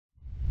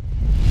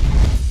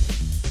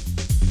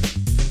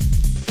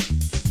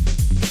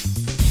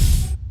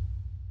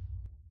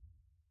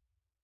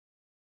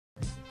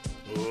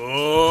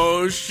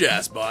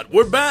Shazbot.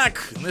 We're back,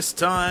 and this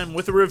time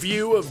with a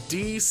review of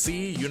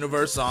DC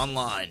Universe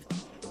Online.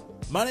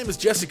 My name is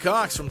Jesse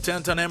Cox from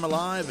 10 Ton Hammer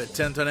Live at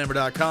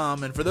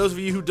 10tonhammer.com, and for those of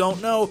you who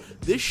don't know,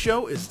 this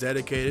show is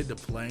dedicated to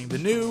playing the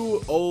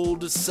new,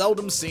 old,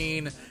 seldom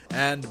seen,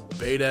 and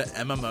beta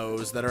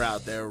MMOs that are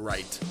out there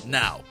right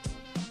now.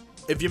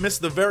 If you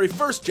missed the very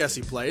first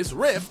Jesse Plays,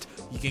 Rift,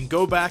 you can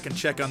go back and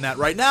check on that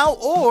right now,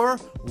 or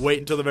wait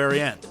until the very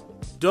end.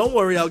 Don't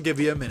worry, I'll give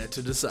you a minute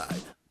to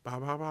decide.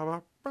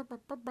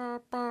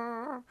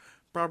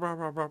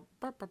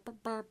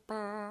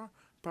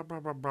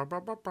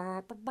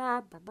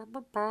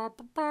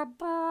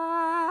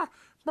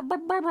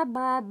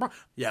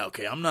 Yeah,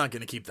 okay, I'm not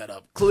gonna keep that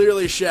up.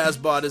 Clearly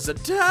Shazbot is a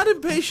tad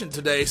impatient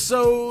today,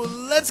 so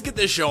let's get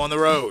this show on the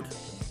road.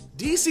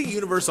 DC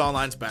Universe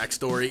Online's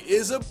backstory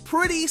is a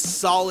pretty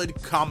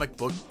solid comic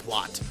book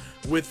plot,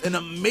 with an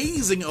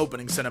amazing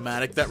opening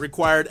cinematic that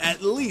required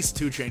at least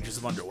 2 changes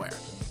of underwear.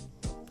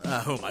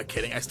 Who am I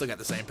kidding? I still got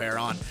the same pair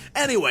on.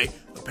 Anyway,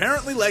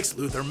 apparently Lex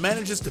Luthor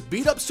manages to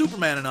beat up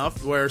Superman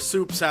enough where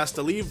Supes has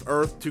to leave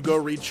Earth to go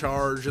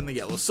recharge in the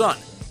Yellow Sun.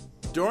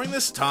 During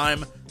this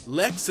time,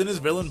 Lex and his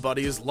villain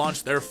buddies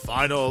launch their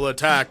final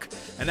attack,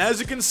 and as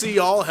you can see,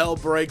 all hell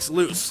breaks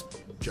loose.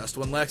 Just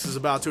when Lex is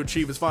about to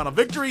achieve his final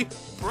victory,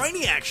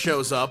 Brainiac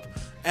shows up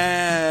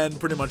and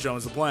pretty much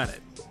owns the planet.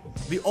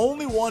 The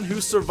only one who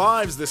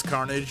survives this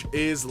carnage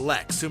is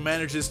Lex, who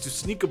manages to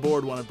sneak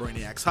aboard one of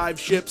Brainiac's hive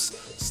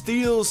ships,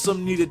 steals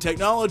some needed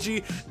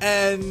technology,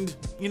 and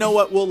you know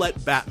what, we'll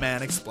let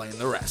Batman explain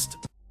the rest.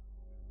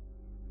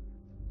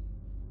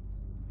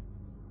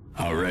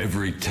 Our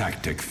every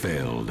tactic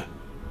failed.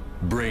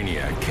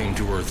 Brainiac came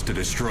to Earth to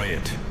destroy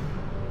it.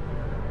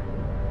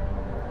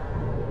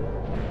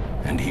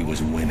 And he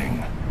was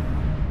winning.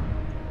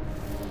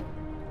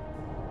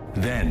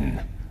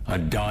 Then, a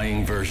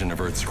dying version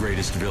of Earth's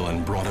greatest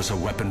villain brought us a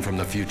weapon from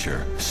the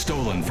future,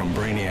 stolen from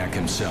Brainiac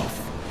himself.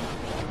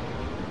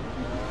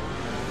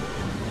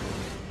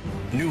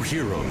 New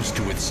heroes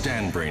to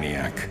withstand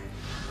Brainiac.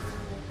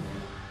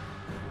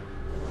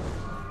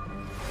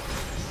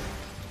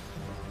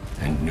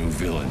 And new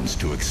villains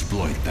to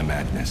exploit the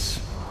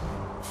madness.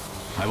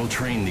 I will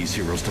train these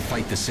heroes to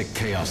fight the sick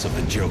chaos of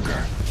the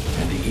Joker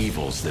and the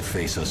evils that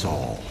face us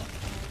all.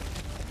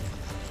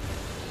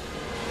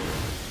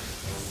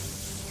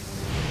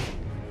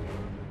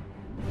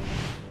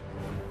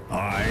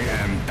 I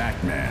am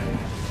Batman,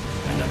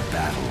 and the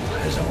battle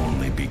has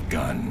only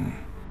begun.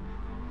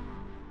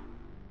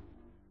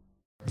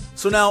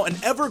 So now, an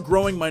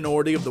ever-growing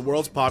minority of the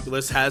world's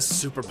populace has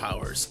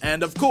superpowers,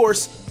 and of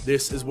course,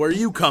 this is where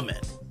you come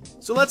in.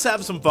 So let's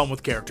have some fun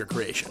with character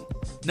creation.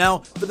 Now,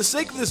 for the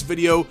sake of this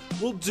video,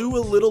 we'll do a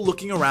little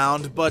looking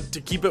around, but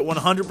to keep it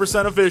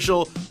 100%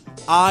 official,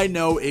 I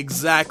know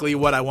exactly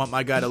what I want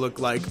my guy to look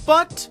like,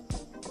 but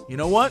you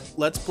know what?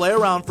 Let's play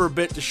around for a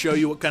bit to show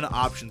you what kind of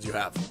options you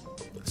have.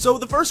 So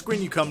the first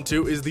screen you come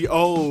to is the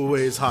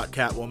always hot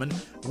Catwoman,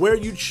 where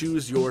you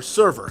choose your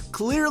server.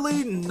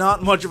 Clearly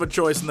not much of a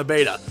choice in the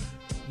beta.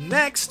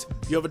 Next,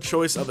 you have a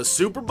choice of a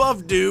super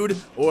buff dude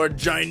or a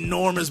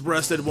ginormous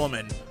breasted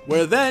woman,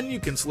 where then you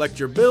can select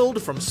your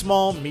build from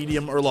small,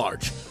 medium, or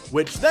large,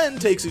 which then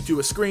takes you to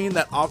a screen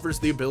that offers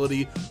the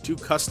ability to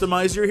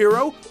customize your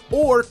hero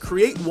or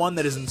create one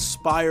that is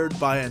inspired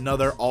by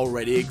another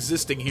already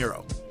existing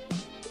hero.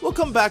 We'll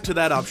come back to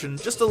that option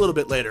just a little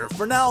bit later.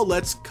 For now,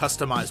 let's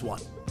customize one.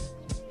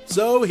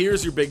 So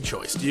here's your big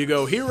choice. Do you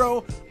go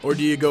hero or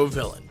do you go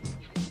villain?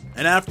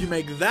 And after you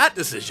make that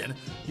decision,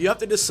 you have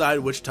to decide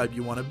which type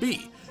you want to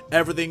be.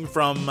 Everything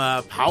from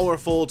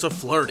powerful to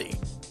flirty.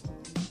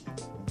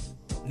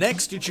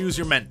 Next, you choose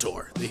your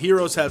mentor. The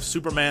heroes have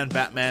Superman,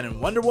 Batman,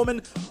 and Wonder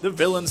Woman. The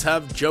villains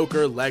have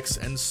Joker, Lex,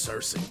 and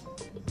Cersei.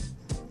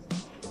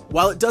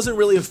 While it doesn't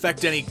really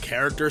affect any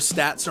character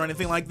stats or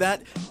anything like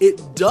that,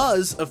 it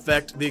does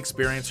affect the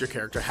experience your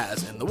character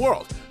has in the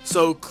world.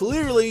 So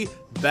clearly,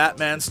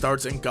 Batman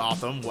starts in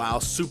Gotham while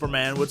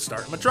Superman would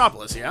start in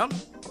Metropolis, yeah?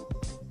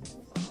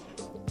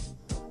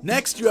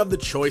 Next, you have the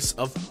choice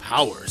of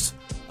powers.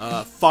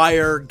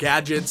 Fire,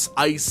 gadgets,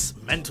 ice,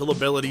 mental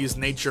abilities,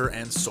 nature,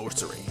 and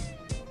sorcery.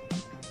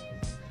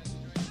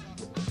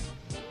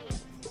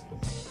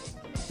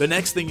 The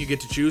next thing you get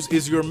to choose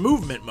is your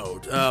movement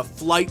mode.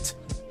 Flight,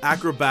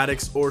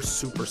 acrobatics, or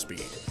super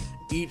speed.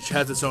 Each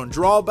has its own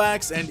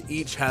drawbacks and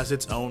each has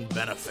its own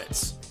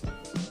benefits.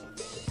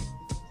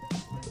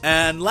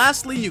 And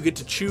lastly, you get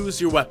to choose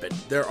your weapon.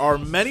 There are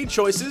many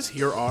choices,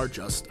 here are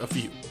just a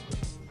few.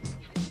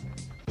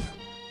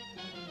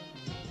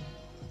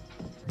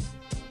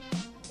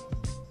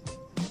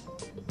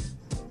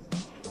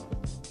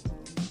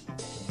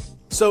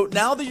 So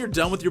now that you're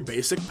done with your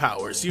basic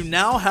powers, you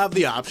now have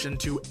the option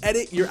to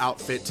edit your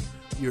outfit,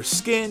 your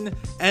skin,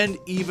 and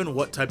even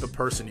what type of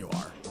person you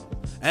are.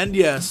 And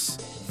yes,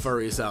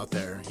 furries out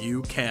there,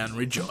 you can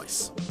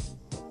rejoice.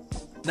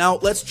 Now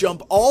let's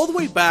jump all the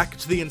way back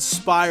to the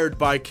inspired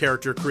by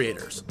character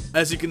creators.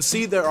 As you can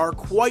see, there are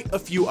quite a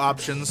few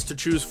options to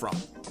choose from.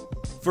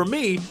 For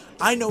me,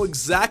 I know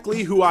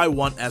exactly who I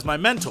want as my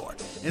mentor,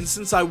 and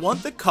since I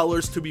want the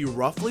colors to be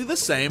roughly the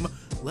same,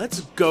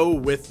 let's go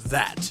with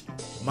that.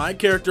 My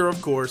character,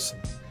 of course,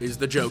 is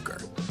the Joker,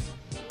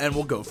 and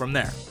we'll go from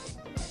there.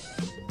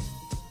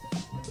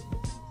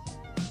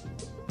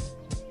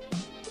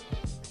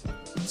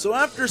 So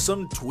after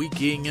some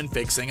tweaking and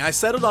fixing, I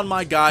settled on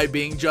my guy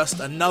being just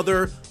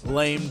another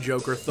lame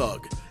Joker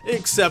thug,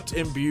 except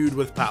imbued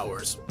with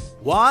powers.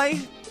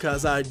 Why?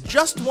 Cause I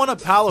just want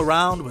to pal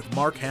around with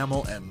Mark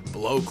Hamill and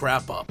blow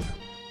crap up.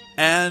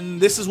 And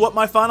this is what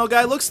my final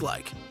guy looks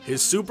like.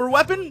 His super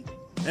weapon?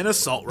 An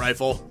assault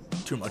rifle.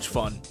 Too much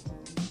fun.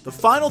 The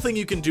final thing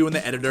you can do in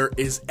the editor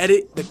is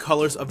edit the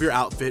colors of your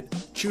outfit,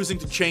 choosing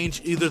to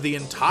change either the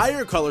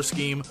entire color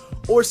scheme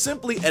or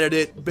simply edit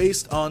it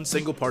based on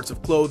single parts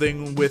of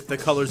clothing with the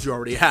colors you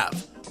already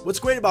have. What's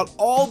great about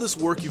all this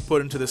work you've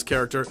put into this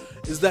character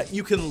is that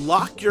you can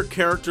lock your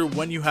character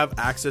when you have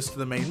access to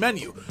the main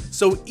menu.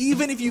 So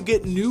even if you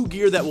get new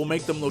gear that will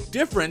make them look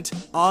different,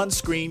 on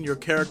screen your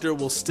character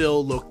will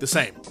still look the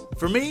same.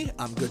 For me,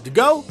 I'm good to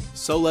go,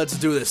 so let's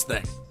do this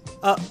thing.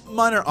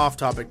 Minor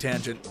off-topic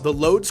tangent. The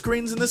load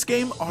screens in this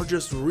game are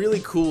just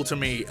really cool to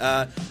me.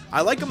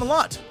 I like them a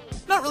lot.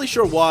 Not really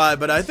sure why,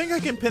 but I think I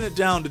can pin it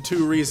down to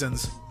 2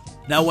 reasons.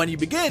 Now when you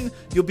begin,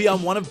 you'll be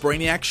on one of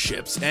Brainiac's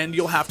ships, and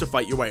you'll have to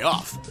fight your way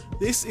off.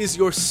 This is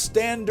your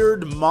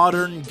standard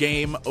modern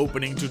game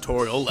opening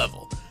tutorial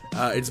level.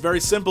 It's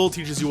very simple,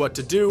 teaches you what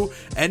to do,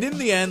 and in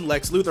the end,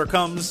 Lex Luthor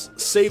comes,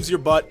 saves your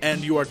butt,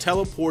 and you are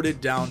teleported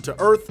down to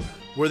Earth,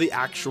 where the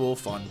actual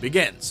fun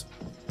begins.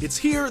 It's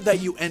here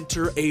that you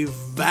enter a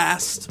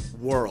vast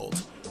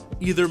world.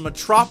 Either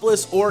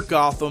Metropolis or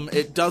Gotham,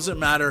 it doesn't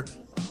matter,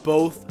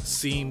 both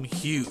seem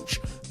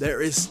huge.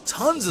 There is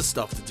tons of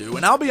stuff to do,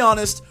 and I'll be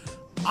honest,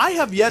 I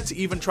have yet to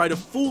even try to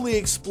fully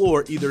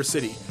explore either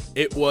city.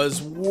 It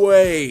was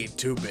way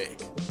too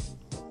big.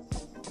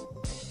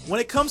 When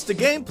it comes to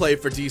gameplay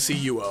for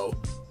DCUO,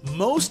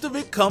 most of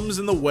it comes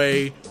in the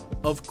way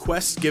of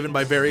quests given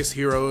by various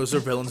heroes or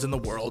villains in the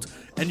world,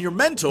 and your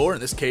mentor, in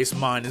this case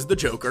mine is the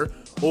Joker,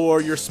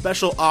 or your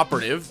special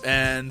operative,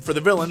 and for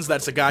the villains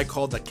that's a guy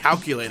called the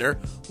Calculator,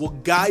 will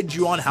guide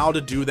you on how to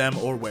do them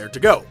or where to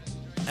go.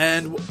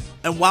 And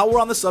while we're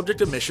on the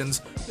subject of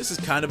missions, this is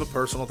kind of a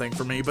personal thing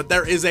for me, but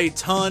there is a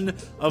ton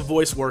of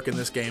voice work in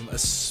this game,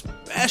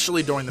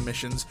 especially during the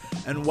missions,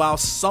 and while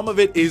some of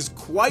it is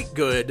quite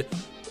good,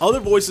 other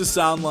voices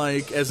sound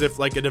like as if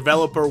like a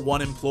developer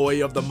won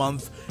Employee of the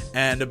Month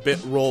and a bit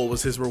role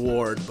was his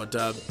reward, but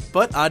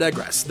I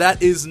digress.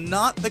 That is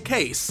not the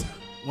case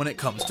when it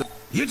comes to...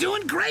 You're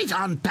doing great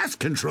on pest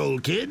control,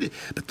 kid,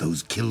 but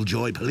those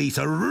Killjoy police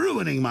are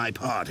ruining my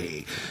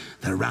party.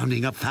 They're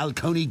rounding up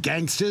Falcone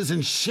gangsters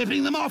and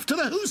shipping them off to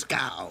the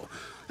Hooskow.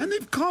 And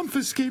they've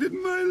confiscated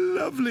my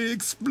lovely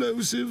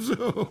explosives.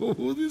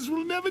 Oh, this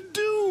will never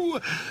do.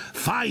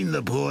 Find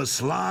the poor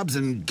slobs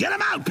and get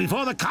them out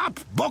before the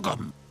cops book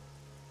them.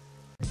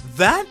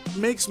 That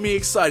makes me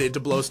excited to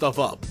blow stuff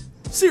up.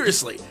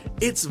 Seriously,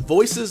 it's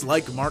voices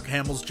like Mark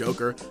Hamill's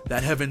Joker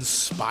that have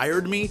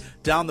inspired me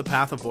down the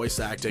path of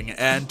voice acting,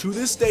 and to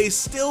this day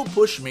still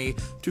push me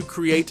to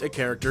create a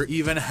character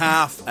even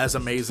half as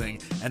amazing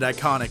and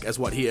iconic as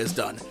what he has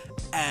done.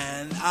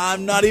 And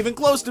I'm not even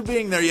close to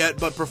being there yet,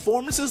 but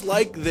performances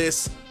like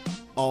this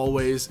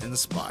always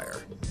inspire.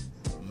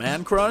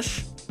 Man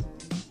crush?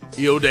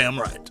 Yo damn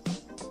right.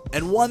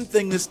 And one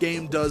thing this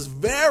game does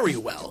very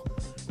well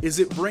is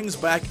it brings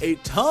back a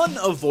ton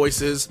of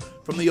voices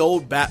from the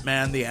old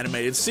Batman the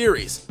Animated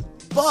Series.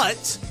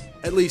 But,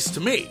 at least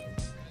to me,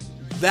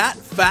 that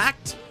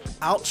fact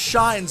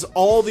outshines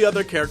all the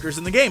other characters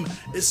in the game,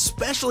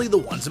 especially the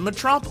ones in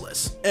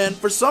Metropolis. And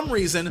for some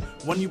reason,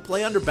 when you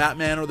play under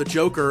Batman or the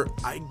Joker,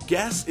 I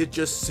guess it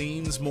just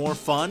seems more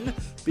fun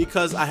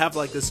because I have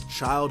like this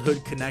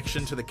childhood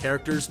connection to the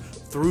characters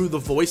through the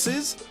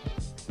voices.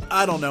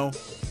 I don't know.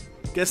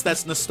 Guess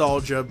that's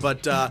nostalgia,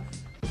 but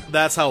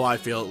that's how I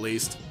feel at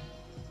least.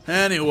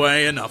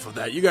 Anyway, enough of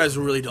that. You guys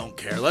really don't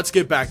care. Let's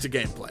get back to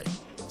gameplay.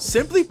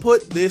 Simply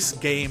put, this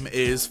game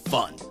is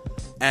fun.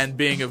 And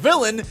being a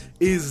villain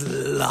is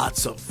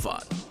lots of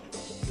fun.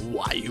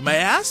 Why, you may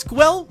ask?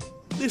 Well,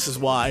 this is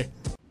why.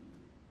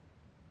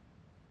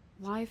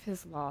 Life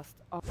has lost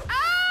all...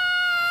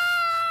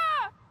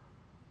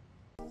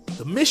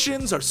 The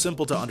missions are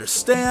simple to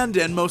understand,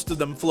 and most of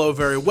them flow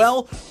very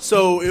well,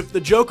 so if the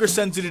Joker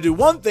sends you to do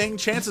one thing,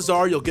 chances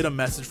are you'll get a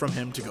message from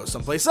him to go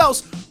someplace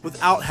else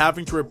without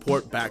having to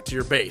report back to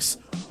your base,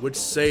 which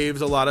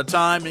saves a lot of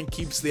time and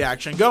keeps the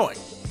action going.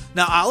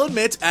 Now, I'll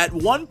admit, at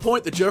one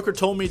point the Joker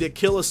told me to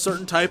kill a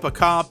certain type of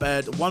cop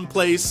at one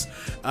place,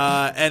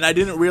 and I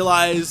didn't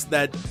realize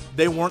that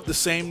they weren't the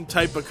same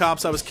type of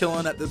cops I was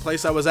killing at the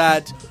place I was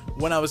at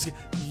when I was...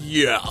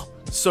 Yeah.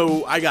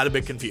 So I got a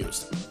bit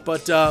confused.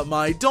 But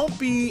my don't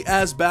be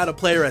as bad a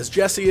player as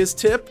Jesse is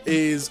tip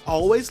is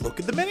always look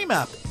at the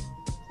minimap.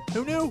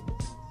 Who knew?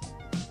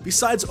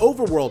 Besides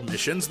overworld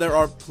missions, there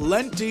are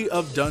plenty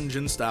of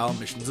dungeon-style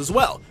missions as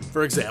well.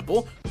 For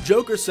example,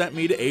 Joker sent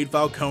me to aid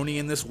Falcone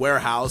in this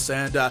warehouse,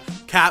 and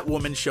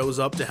Catwoman shows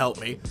up to help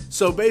me.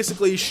 So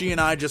basically, she and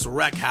I just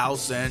wreck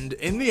house, and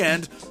in the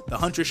end, the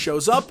Huntress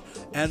shows up,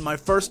 and my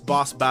first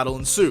boss battle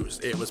ensues.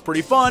 It was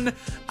pretty fun.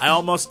 I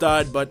almost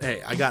died, but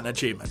hey, I got an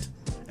achievement.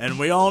 And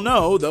we all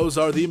know those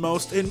are the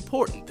most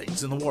important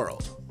things in the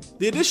world.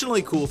 The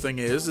additionally cool thing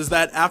is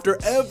that after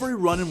every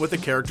run-in with a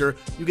character,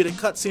 you get a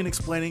cutscene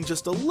explaining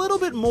just a little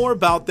bit more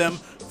about them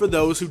for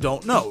those who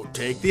don't know.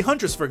 Take the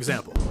Huntress, for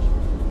example.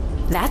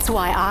 That's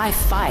why I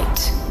fight.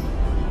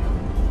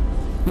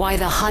 Why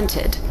the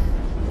hunted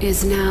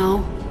is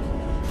now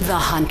the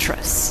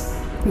Huntress.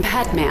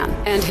 Batman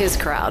and his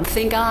crowd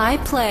think I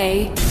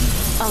play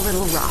a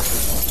little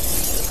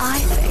rough. I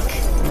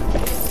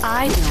think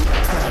I don't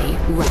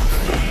play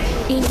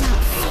rough enough.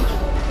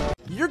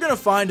 You're gonna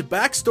find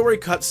backstory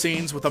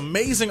cutscenes with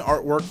amazing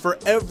artwork for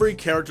every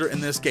character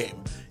in this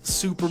game.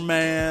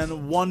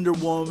 Superman, Wonder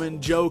Woman,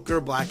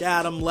 Joker, Black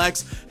Adam,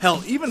 Lex,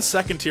 hell, even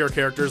second-tier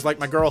characters like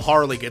my girl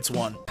Harley gets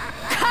one.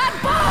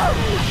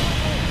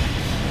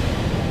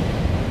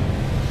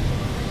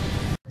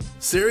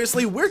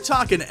 Seriously, we're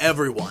talking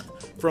everyone.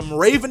 From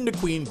Raven to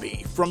Queen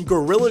Bee, from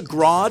Gorilla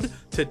Grodd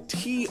to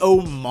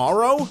T.O.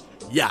 Morrow.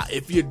 Yeah,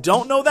 if you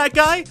don't know that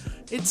guy,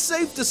 it's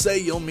safe to say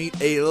you'll meet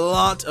a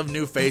lot of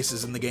new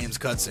faces in the game's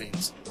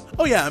cutscenes.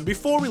 Oh yeah, and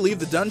before we leave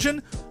the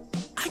dungeon,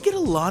 I get a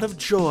lot of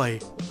joy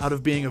out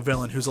of being a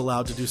villain who's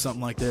allowed to do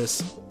something like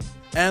this.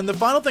 And the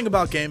final thing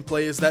about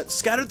gameplay is that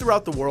scattered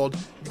throughout the world,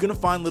 you're going to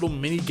find little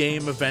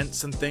mini-game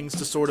events and things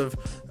to sort of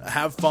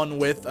have fun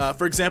with.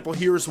 For example,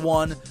 here's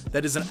one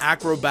that is an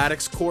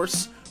acrobatics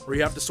course, where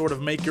you have to sort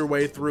of make your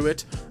way through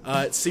it.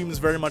 It seems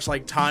very much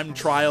like time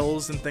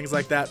trials and things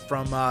like that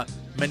from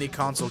many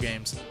console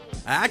games.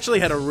 I actually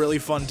had a really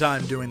fun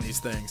time doing these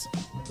things.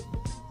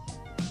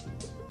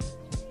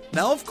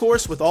 Now, of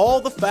course, with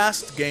all the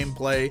fast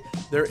gameplay,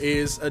 there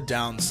is a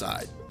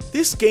downside.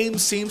 This game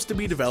seems to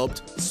be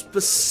developed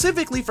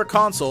specifically for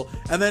console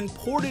and then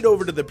ported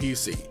over to the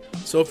PC.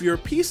 So if you're a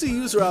PC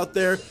user out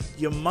there,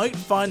 you might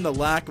find the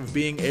lack of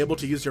being able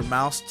to use your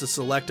mouse to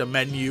select a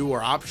menu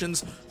or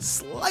options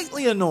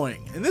slightly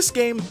annoying. In this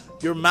game,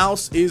 your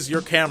mouse is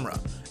your camera,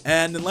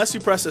 and unless you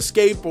press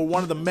escape or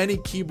one of the many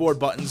keyboard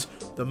buttons,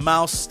 the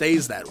mouse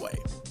stays that way.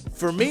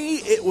 For me,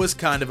 it was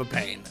kind of a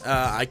pain.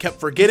 I kept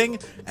forgetting,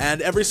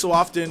 and every so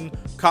often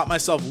caught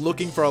myself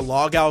looking for a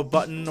logout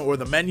button or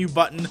the menu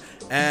button,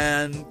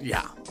 and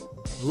yeah.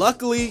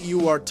 Luckily,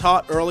 you are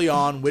taught early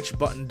on which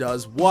button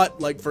does what,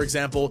 like for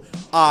example,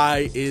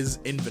 I is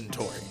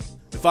inventory.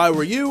 If I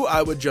were you,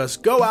 I would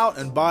just go out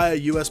and buy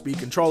a USB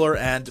controller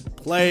and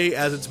play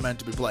as it's meant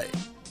to be played.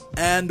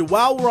 And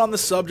while we're on the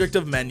subject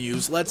of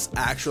menus, let's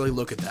actually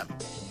look at them.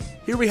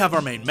 Here we have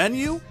our main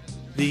menu,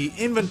 the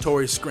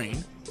inventory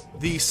screen,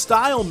 the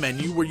style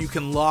menu where you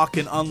can lock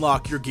and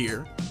unlock your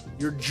gear,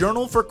 your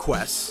journal for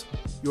quests,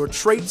 your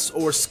traits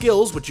or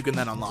skills which you can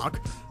then unlock,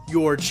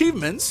 your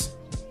achievements,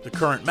 the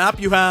current map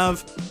you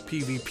have,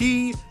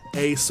 PvP,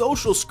 a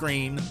social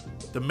screen,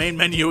 the main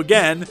menu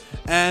again,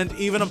 and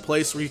even a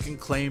place where you can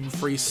claim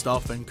free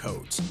stuff and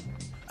codes.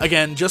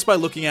 Again, just by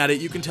looking at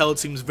it, you can tell it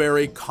seems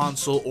very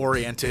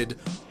console-oriented,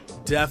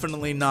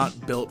 definitely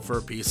not built for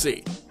a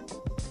PC.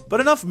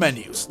 But enough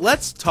menus,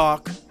 let's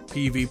talk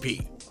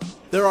PvP.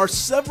 There are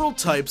several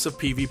types of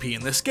PvP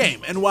in this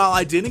game, and while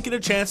I didn't get a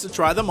chance to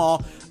try them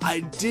all,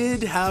 I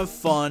did have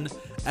fun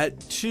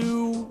at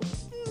 2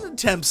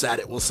 attempts at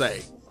it, we'll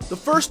say. The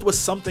first was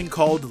something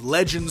called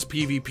Legends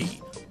PvP.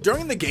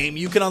 During the game,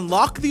 you can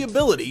unlock the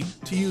ability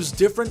to use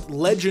different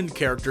legend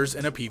characters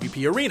in a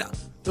PvP arena.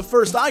 The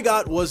first I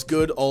got was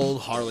good old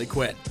Harley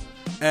Quinn,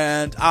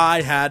 and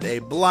I had a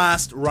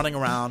blast running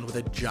around with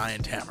a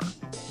giant hammer.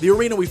 The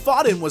arena we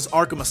fought in was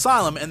Arkham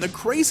Asylum, and the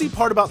crazy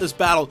part about this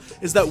battle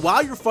is that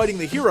while you're fighting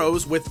the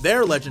heroes with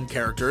their legend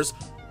characters,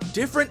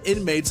 different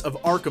inmates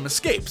of Arkham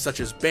escape, such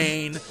as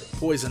Bane,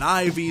 Poison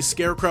Ivy,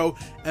 Scarecrow,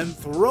 and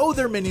throw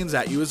their minions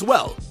at you as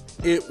well.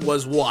 It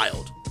was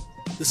wild.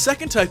 The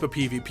second type of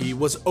PvP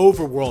was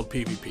overworld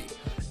PvP,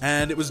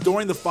 and it was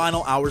during the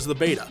final hours of the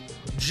beta.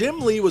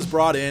 Jim Lee was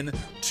brought in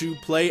to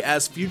play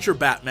as future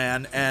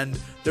Batman, and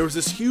there was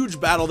this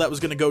huge battle that was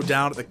going to go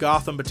down at the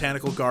Gotham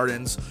Botanical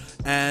Gardens,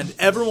 and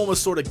everyone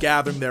was sort of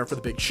gathering there for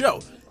the big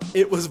show.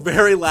 It was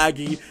very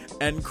laggy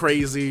and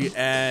crazy,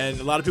 and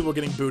a lot of people were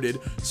getting booted,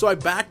 so I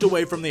backed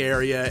away from the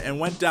area and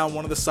went down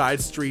one of the side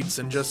streets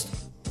and just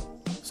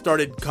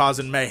started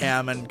causing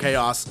mayhem and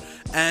chaos,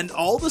 and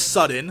all of a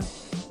sudden,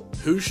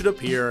 who should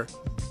appear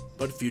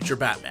but future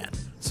Batman?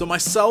 So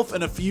myself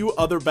and a few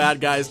other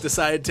bad guys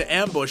decided to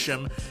ambush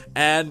him,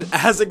 and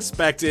as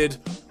expected,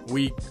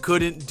 we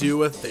couldn't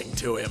do a thing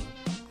to him.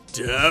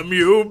 Damn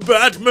you,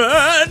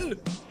 Batman!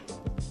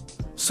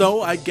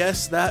 So I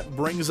guess that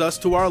brings us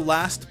to our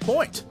last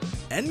point,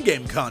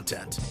 endgame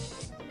content.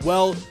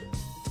 Well,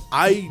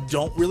 I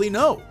don't really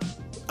know.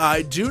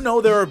 I do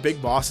know there are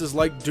big bosses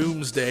like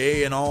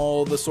Doomsday and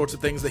all the sorts of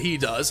things that he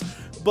does,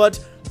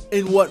 but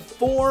In what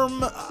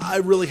form,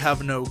 I really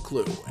have no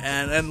clue.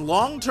 And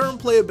long-term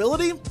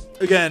playability?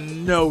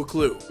 Again, no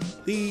clue.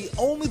 The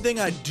only thing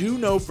I do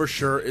know for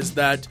sure is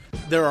that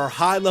there are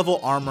high-level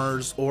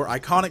armors or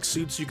iconic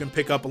suits you can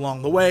pick up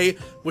along the way,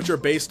 which are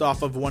based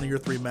off of one of your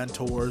 3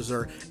 mentors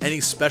or any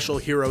special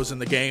heroes in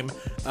the game.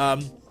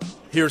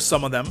 Here's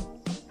some of them.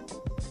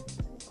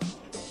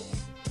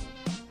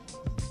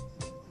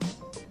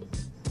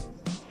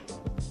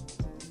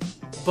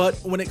 But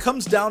when it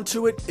comes down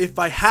to it, if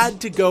I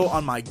had to go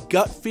on my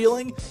gut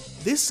feeling,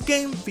 this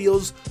game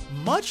feels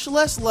much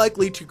less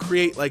likely to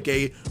create like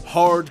a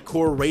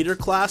hardcore raider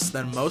class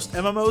than most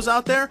MMOs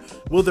out there.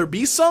 Will there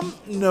be some?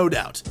 No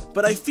doubt.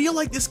 But I feel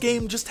like this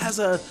game just has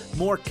a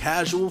more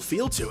casual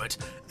feel to it.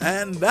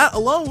 And that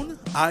alone,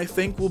 I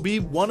think, will be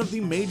one of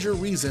the major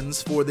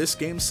reasons for this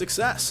game's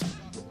success.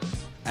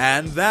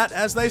 And that,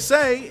 as they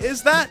say,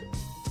 is that.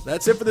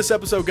 That's it for this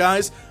episode,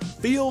 guys.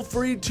 Feel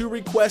free to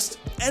request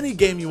any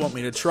game you want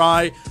me to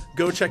try.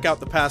 Go check out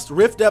the past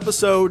Rift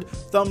episode,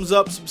 thumbs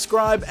up,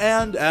 subscribe,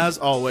 and as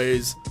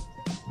always,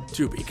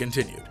 to be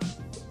continued.